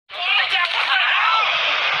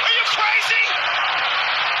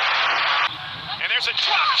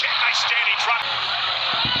kick. Nice standing drop.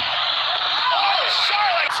 Oh,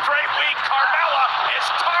 Charlotte. Straight weak. Carmella is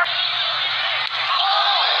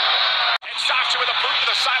and Sasha with a boot to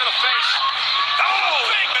the side of the face. Oh,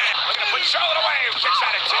 big man. Look at put Charlotte away. Kicks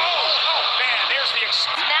out at two. Oh, man. There's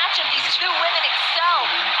the match of these two women excel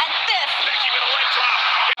at this. Becky with a leg drop.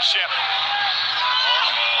 Ship.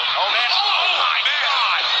 Oh, man. Oh, my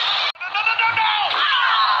God. No.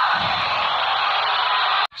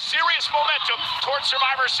 Serious momentum towards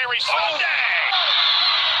Survivor Series Sunday.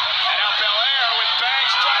 And now Belair with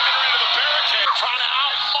Banks driving her into the barricade. Trying to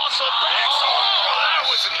out-muscle Banks. Oh, that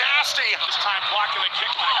was nasty. This time blocking the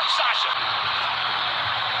kick by Sasha.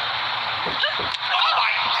 Oh,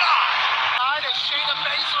 my God. And Shayna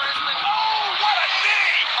Baszler has been... Oh, what a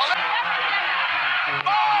knee.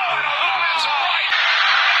 Oh, and a woman's right.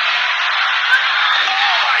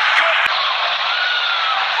 Oh, my goodness.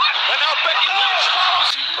 And now Becky Lynch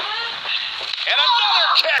follows. And another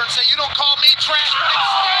kick. Say, you don't call me trash, but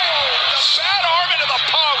the bad arm into the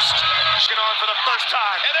post. Get on for the first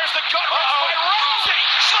time. And there's the gut wrench by Rousey.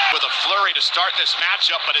 With a flurry to start this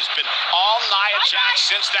matchup, but has been all Nia Jax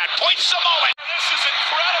since that point. Samoa. This is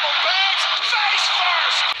incredible. Banks, face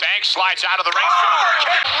first. Banks slides out of the ring.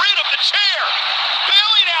 Get rid of the chair.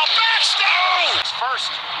 Bailey now backstage.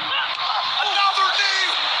 First. Another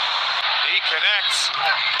knee. He connects.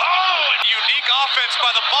 Oh, and unique offense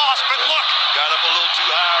by the Boss, but look. Got up a little too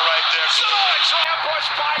high right there. Ambush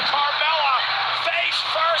by Carmella. Face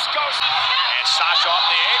first goes. And Sasha off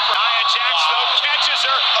the apron. Nia Jax, though, catches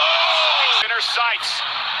her. Oh! In her sights.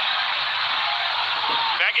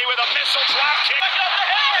 Becky with a missile drop kick.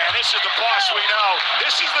 And this is the Boss we know.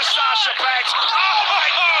 This is the Sasha Banks. Oh, my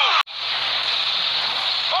God.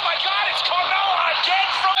 Oh, my God, it's Carmella again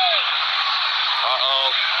from... Uh-oh.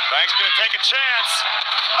 Banks going to take a chance.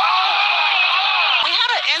 Oh! We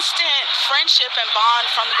had an instant friendship and bond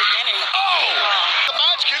from the beginning. Oh! The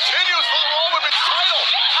match continues for the Raw Women's title.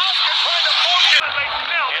 Asuka trying to focus.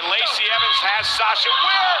 And Lacey Evans has Sasha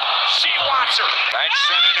where she wants her. Banks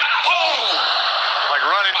sent in and boom! Like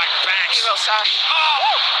running by Banks. Hero Sasha.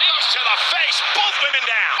 Oh! Knees to the face. Both women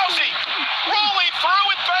down. Rousey rolling through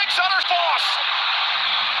with Banks on her Boss.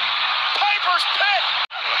 Piper's pit.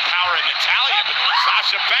 Power in Natalia, but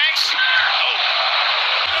Sasha Banks. Oh.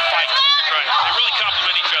 Fight. Right. They really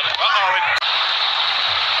complement each other. Uh-oh.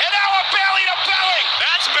 And now a belly to belly.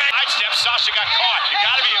 That's Banks. Sidestep. Sasha got caught. You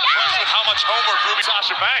got to be impressed with how much homework Ruby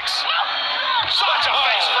Sasha Banks. Sasha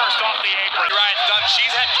face first off the apron. Right, done.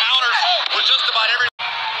 She's had counters for just about every.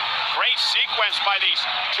 Great sequence by these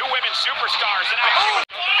two women superstars. And now